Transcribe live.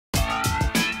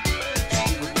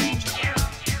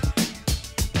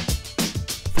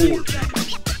Forging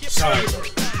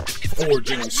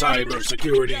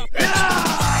cybersecurity experts.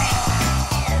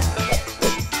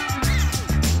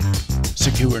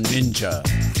 Secure Ninja.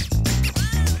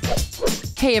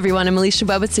 Hey everyone, I'm Alicia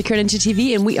Webb with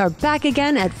SecureNinjaTV, and we are back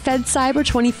again at FEDcyber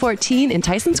 2014 in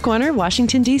Tyson's Corner,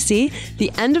 Washington, D.C.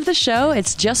 The end of the show,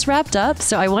 it's just wrapped up,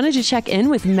 so I wanted to check in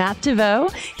with Matt Devoe.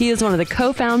 He is one of the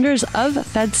co-founders of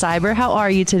FEDcyber. How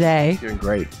are you today? Doing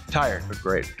great. Tired, but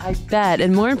great. I bet.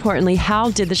 And more importantly,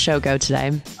 how did the show go today?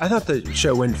 I thought the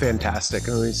show went fantastic.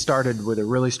 And we started with a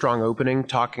really strong opening,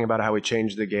 talking about how we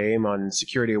changed the game on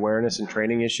security awareness and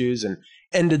training issues, and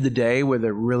ended the day with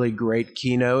a really great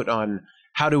keynote on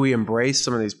how do we embrace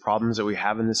some of these problems that we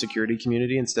have in the security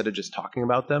community instead of just talking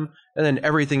about them, and then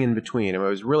everything in between. And it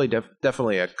was really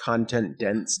definitely a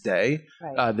content-dense day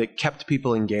that kept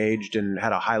people engaged and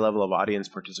had a high level of audience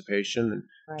participation, and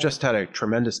just had a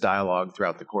tremendous dialogue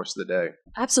throughout the course of the day.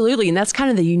 Absolutely, and that's kind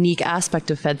of the unique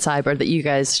aspect of FEDcyber that you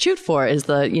guys shoot for, is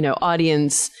the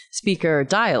audience speaker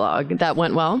dialogue. That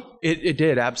went well? It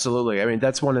did, absolutely. I mean,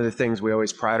 that's one of the things we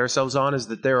always pride ourselves on, is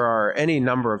that there are any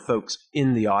number of folks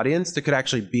in the audience that could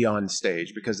actually be on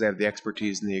stage because they have the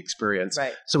expertise and the experience.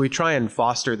 Right. So we try and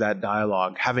foster that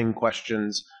dialogue, having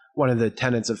questions. One of the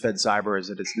tenets of FEDcyber is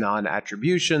that it's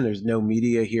non-attribution. There's no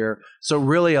media here. So it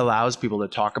really allows people to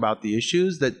talk about the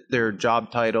issues that their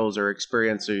job titles or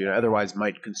experience or otherwise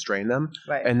might constrain them.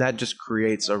 Right. And that just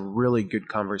creates a really good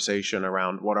conversation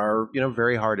around what are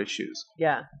very hard issues.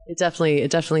 Yeah, it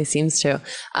definitely seems to.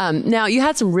 Now, you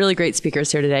had some really great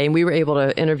speakers here today, and we were able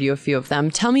to interview a few of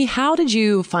them. Tell me, how did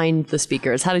you find the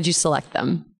speakers? How did you select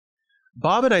them?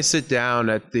 Bob and I sit down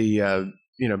at the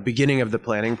beginning of the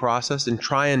planning process and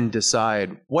try and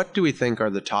decide what do we think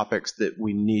are the topics that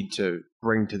we need to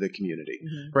bring to the community,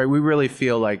 right? We really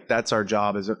feel like that's our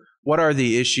job, is what are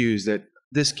the issues that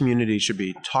this community should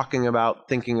be talking about,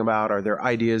 thinking about? Are there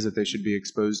ideas that they should be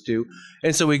exposed to?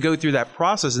 And so we go through that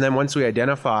process, and then once we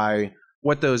identify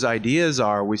what those ideas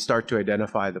are, we start to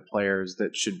identify the players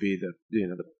that should be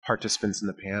the participants in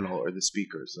the panel or the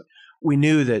speakers. We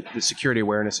knew that the security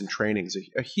awareness and training is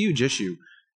a huge issue.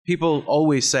 People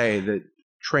always say that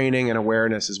training and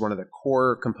awareness is one of the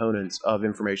core components of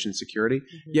information security,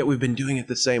 yet we've been doing it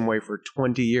the same way for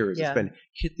 20 years. Yeah. It's been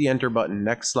hit the enter button,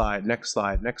 next slide, next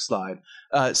slide, next slide.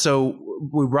 So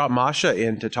we brought Masha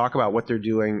in to talk about what they're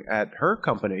doing at her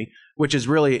company, which is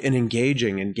really an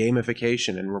engaging and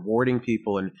gamification and rewarding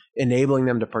people and enabling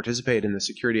them to participate in the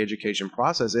security education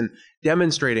process and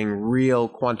demonstrating real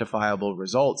quantifiable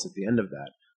results at the end of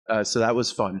that. So that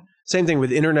was fun. Same thing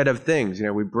with Internet of Things.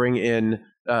 We bring in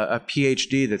a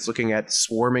PhD that's looking at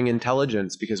swarming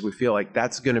intelligence, because we feel like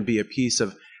that's going to be a piece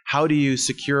of how do you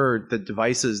secure the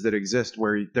devices that exist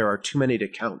where there are too many to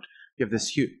count.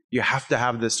 You have to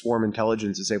have this swarm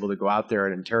intelligence that's able to go out there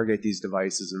and interrogate these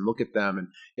devices and look at them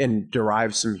and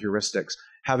derive some heuristics.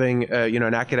 Having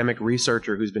an academic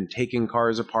researcher who's been taking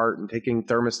cars apart and taking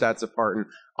thermostats apart and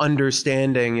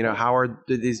understanding how are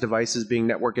these devices being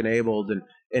network enabled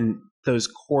and those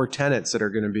core tenets that are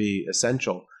going to be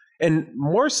essential. And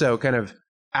more so kind of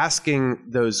asking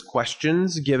those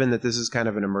questions, given that this is kind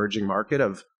of an emerging market,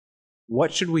 of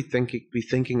what should we be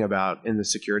thinking about in the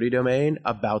security domain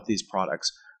about these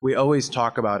products. We always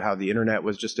talk about how the internet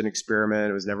was just an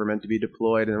experiment. It was never meant to be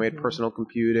deployed. And then we had personal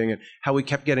computing and how we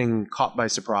kept getting caught by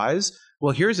surprise.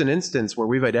 Well, here's an instance where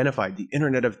we've identified the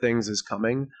Internet of Things is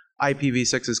coming.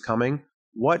 IPv6 is coming.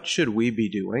 What should we be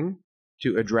doing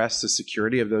to address the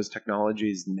security of those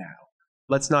technologies now?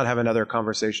 Let's not have another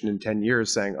conversation in 10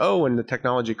 years saying, oh, and the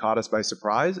technology caught us by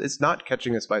surprise. It's not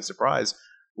catching us by surprise.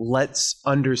 Let's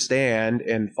understand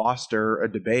and foster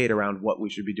a debate around what we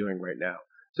should be doing right now.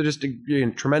 So just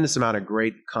a tremendous amount of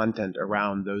great content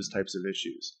around those types of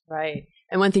issues. Right.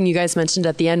 And one thing you guys mentioned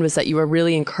at the end was that you were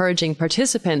really encouraging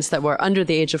participants that were under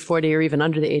the age of 40 or even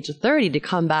under the age of 30 to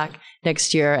come back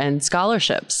next year, and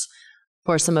scholarships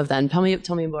for some of them. Tell me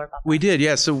more about that. We did,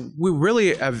 yeah. So we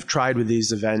really have tried with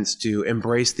these events to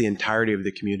embrace the entirety of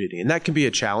the community. And that can be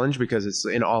a challenge because it's,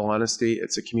 in all honesty,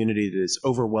 it's a community that is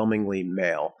overwhelmingly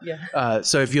male. Yeah.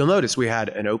 So if you'll notice, we had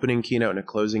an opening keynote and a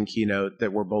closing keynote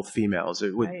that were both females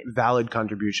with valid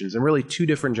contributions, and really two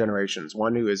different generations.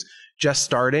 One who is just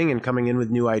starting and coming in with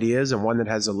new ideas, and one that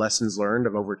has the lessons learned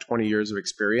of over 20 years of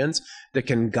experience that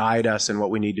can guide us in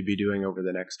what we need to be doing over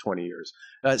the next 20 years.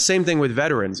 Same thing with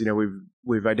veterans.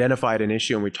 We've identified an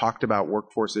issue, and we talked about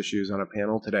workforce issues on a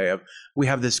panel today. We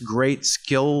have this great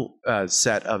skill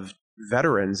set of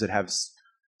veterans that have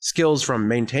skills from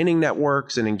maintaining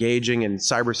networks and engaging in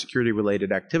cybersecurity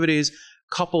related activities,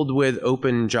 coupled with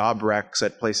open job recs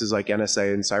at places like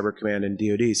NSA and Cyber Command and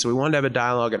DoD. So we wanted to have a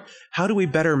dialogue on how do we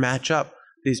better match up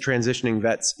these transitioning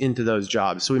vets into those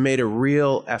jobs. So we made a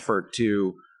real effort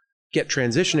to get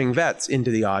transitioning vets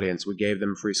into the audience. We gave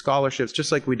them free scholarships,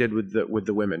 just like we did with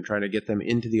the women, trying to get them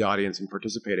into the audience and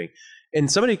participating. And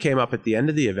somebody came up at the end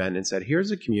of the event and said,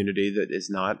 here's a community that is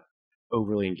not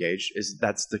overly engaged.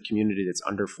 That's the community that's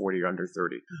under 40 or under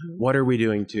 30. Mm-hmm. What are we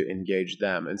doing to engage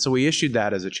them? And so we issued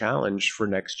that as a challenge for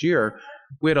next year.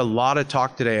 We had a lot of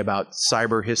talk today about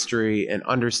cyber history and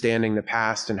understanding the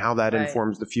past and how that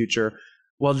informs the future.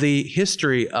 Well, the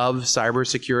history of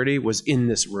cybersecurity was in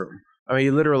this room. I mean,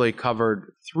 you literally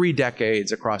covered 3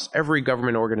 decades across every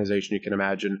government organization you can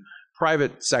imagine,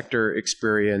 private sector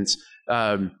experience,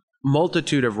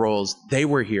 multitude of roles. They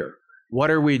were here. What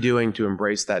are we doing to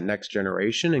embrace that next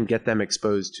generation and get them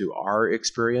exposed to our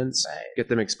experience, get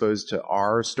them exposed to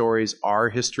our stories, our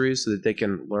histories, so that they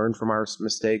can learn from our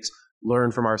mistakes,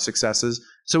 learn from our successes?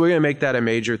 So we're going to make that a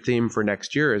major theme for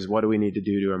next year, is what do we need to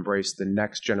do to embrace the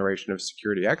next generation of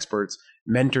security experts,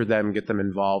 mentor them, get them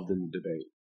involved in the debate.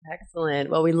 Excellent.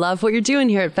 Well, we love what you're doing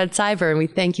here at FEDcyber, and we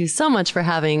thank you so much for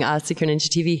having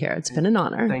SecureNinjaTV here. It's been an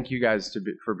honor. Thank you guys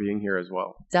for being here as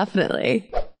well.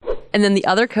 Definitely. And then the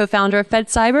other co-founder of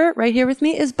FEDcyber right here with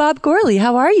me is Bob Gourley.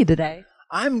 How are you today?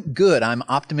 I'm good. I'm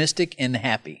optimistic and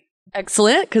happy.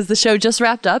 Excellent, because the show just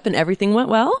wrapped up and everything went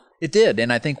well. It did,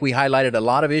 and I think we highlighted a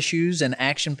lot of issues and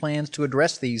action plans to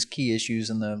address these key issues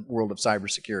in the world of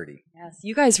cybersecurity. Yes,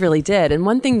 you guys really did. And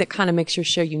one thing that kind of makes your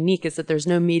show unique is that there's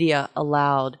no media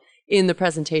allowed in the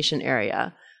presentation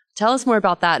area. Tell us more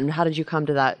about that, and how did you come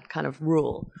to that kind of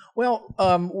rule? Well,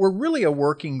 we're really a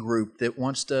working group that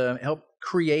wants to help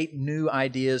create new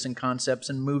ideas and concepts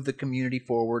and move the community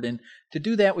forward. And to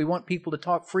do that, we want people to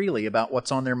talk freely about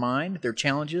what's on their mind, their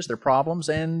challenges, their problems,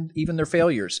 and even their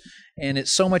failures. And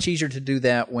it's so much easier to do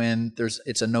that when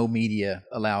it's a no media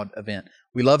allowed event.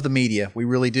 We love the media, we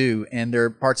really do, and there are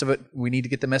parts of it we need to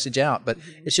get the message out, but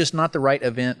it's just not the right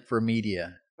event for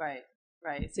media. Right.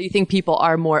 Right. So you think people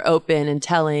are more open and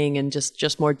telling and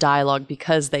just more dialogue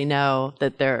because they know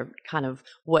that they're kind of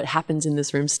what happens in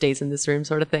this room stays in this room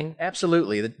sort of thing?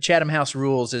 Absolutely. The Chatham House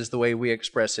rules is the way we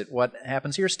express it. What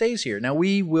happens here stays here. Now,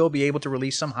 we will be able to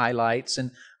release some highlights,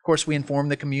 and of course we inform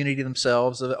the community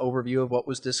themselves of the overview of what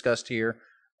was discussed here.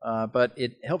 But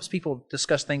it helps people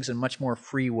discuss things in a much more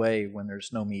free way when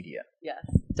there's no media. Yes,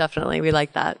 definitely. We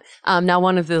like that. Now,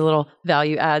 one of the little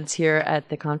value adds here at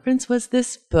the conference was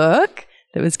this book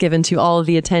that was given to all of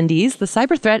the attendees, The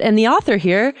Cyber Threat, and the author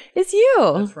here is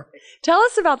you. That's right. Tell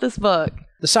us about this book.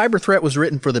 The Cyber Threat was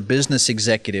written for the business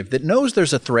executive that knows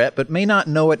there's a threat but may not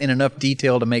know it in enough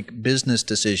detail to make business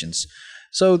decisions.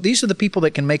 So these are the people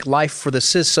that can make life for the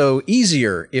CISO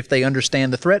easier if they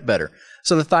understand the threat better.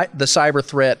 So the Cyber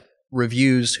Threat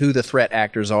reviews who the threat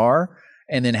actors are,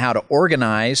 and then how to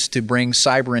organize to bring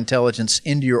cyber intelligence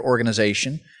into your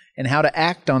organization, and how to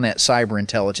act on that cyber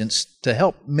intelligence to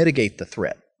help mitigate the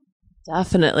threat.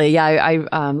 Definitely. Yeah,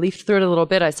 I leafed through it a little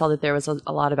bit. I saw that there was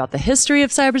a lot about the history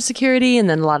of cybersecurity, and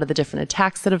then a lot of the different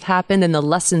attacks that have happened and the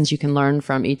lessons you can learn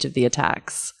from each of the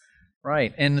attacks.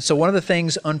 Right. And so one of the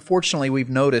things, unfortunately, we've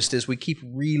noticed is we keep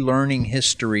relearning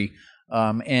history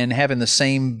and having the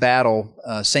same battle,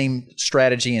 same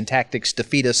strategy and tactics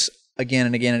defeat us again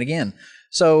and again and again.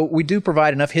 So we do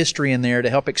provide enough history in there to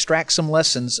help extract some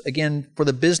lessons, again, for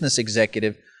the business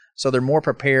executive, so they're more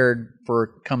prepared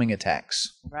for coming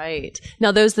attacks. Right.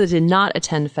 Now, those that did not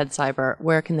attend FEDcyber,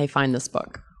 where can they find this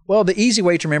book? Well, the easy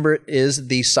way to remember it is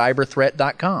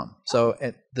thecyberthreat.com. So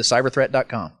at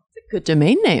thecyberthreat.com. It's a good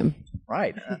domain name.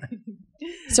 Right.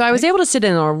 So I was able to sit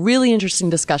in on a really interesting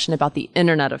discussion about the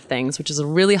Internet of Things, which is a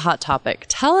really hot topic.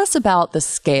 Tell us about the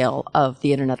scale of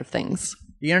the Internet of Things.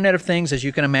 The Internet of Things, as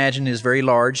you can imagine, is very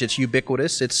large. It's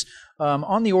ubiquitous. It's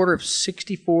on the order of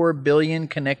 64 billion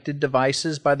connected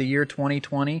devices by the year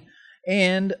 2020,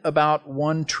 and about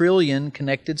 1 trillion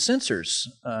connected sensors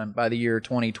by the year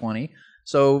 2020.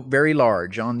 So very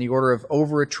large, on the order of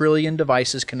over 1 trillion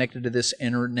devices connected to this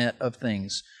Internet of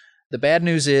Things. The bad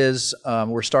news is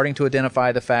we're starting to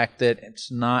identify the fact that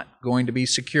it's not going to be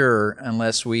secure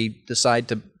unless we decide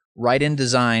to write in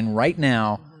design right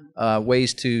now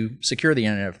ways to secure the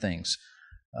Internet of Things.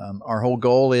 Our whole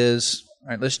goal is, all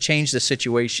right, let's change the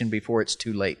situation before it's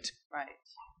too late. Right.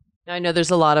 Now, I know there's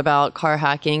a lot about car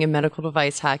hacking and medical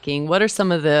device hacking. What are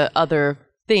some of the other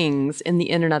things in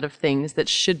the Internet of Things that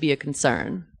should be a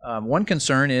concern? One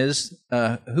concern is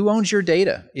who owns your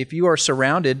data? If you are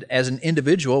surrounded as an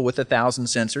individual with 1,000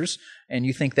 sensors and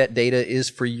you think that data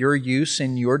is for your use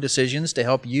and your decisions to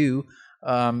help you,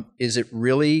 is it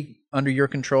really under your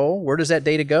control? Where does that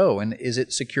data go? And is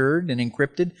it secured and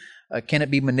encrypted? Can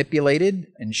it be manipulated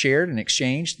and shared and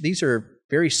exchanged? These are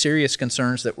very serious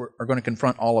concerns that are going to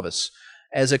confront all of us.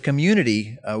 as a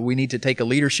community, we need to take a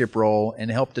leadership role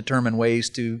and help determine ways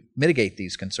to mitigate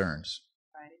these concerns.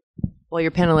 Well,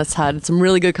 your panelists had some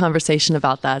really good conversation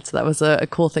about that, so that was a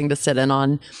cool thing to sit in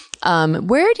on.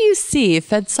 Where do you see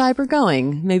FEDcyber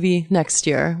going maybe next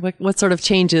year? What sort of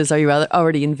changes are you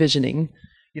already envisioning?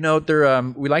 You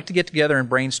know, we like to get together and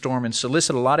brainstorm and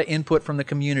solicit a lot of input from the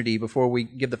community before we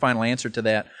give the final answer to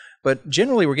that. But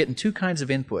generally, we're getting two kinds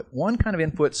of input. One kind of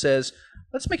input says,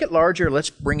 let's make it larger. Let's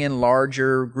bring in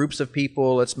larger groups of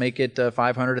people. Let's make it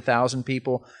 500, 1,000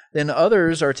 people. Then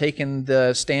others are taking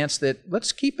the stance that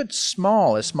let's keep it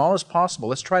small as possible.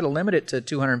 Let's try to limit it to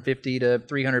 250 to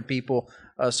 300 people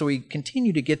so we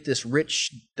continue to get this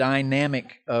rich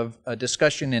dynamic of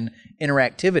discussion and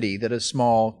interactivity that a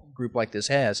small group like this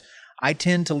has. I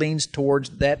tend to lean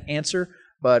towards that answer,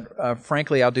 but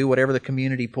frankly, I'll do whatever the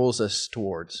community pulls us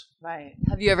towards. Right.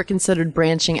 Have you ever considered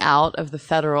branching out of the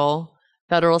federal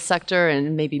sector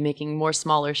and maybe making more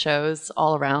smaller shows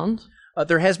all around?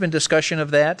 There has been discussion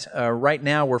of that. Right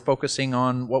now, we're focusing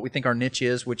on what we think our niche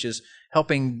is, which is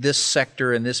helping this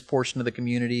sector and this portion of the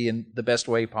community in the best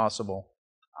way possible.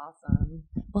 Awesome.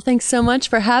 Well, thanks so much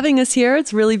for having us here.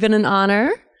 It's really been an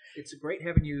honor. It's great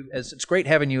having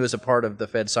you as a part of the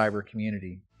FEDcyber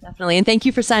community. Definitely, and thank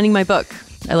you for signing my book.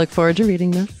 I look forward to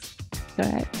reading this.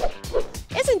 All right.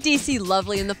 Isn't DC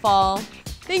lovely in the fall?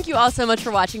 Thank you all so much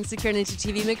for watching Secure Ninja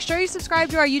TV. Make sure you subscribe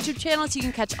to our YouTube channel so you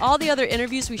can catch all the other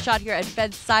interviews we shot here at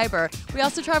FEDcyber. We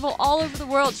also travel all over the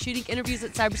world shooting interviews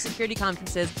at cybersecurity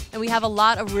conferences, and we have a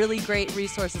lot of really great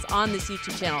resources on this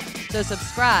YouTube channel, so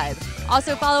subscribe.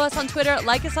 Also follow us on Twitter,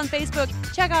 like us on Facebook,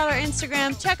 check out our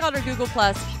Instagram, check out our Google+.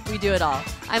 We do it all.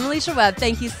 I'm Alicia Webb.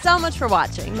 Thank you so much for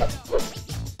watching.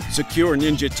 Secure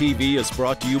Ninja TV is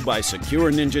brought to you by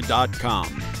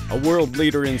SecureNinja.com, a world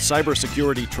leader in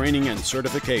cybersecurity training and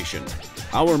certification.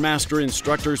 Our master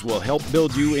instructors will help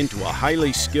build you into a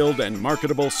highly skilled and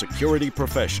marketable security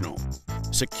professional.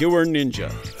 Secure Ninja,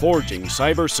 forging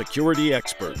cybersecurity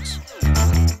experts.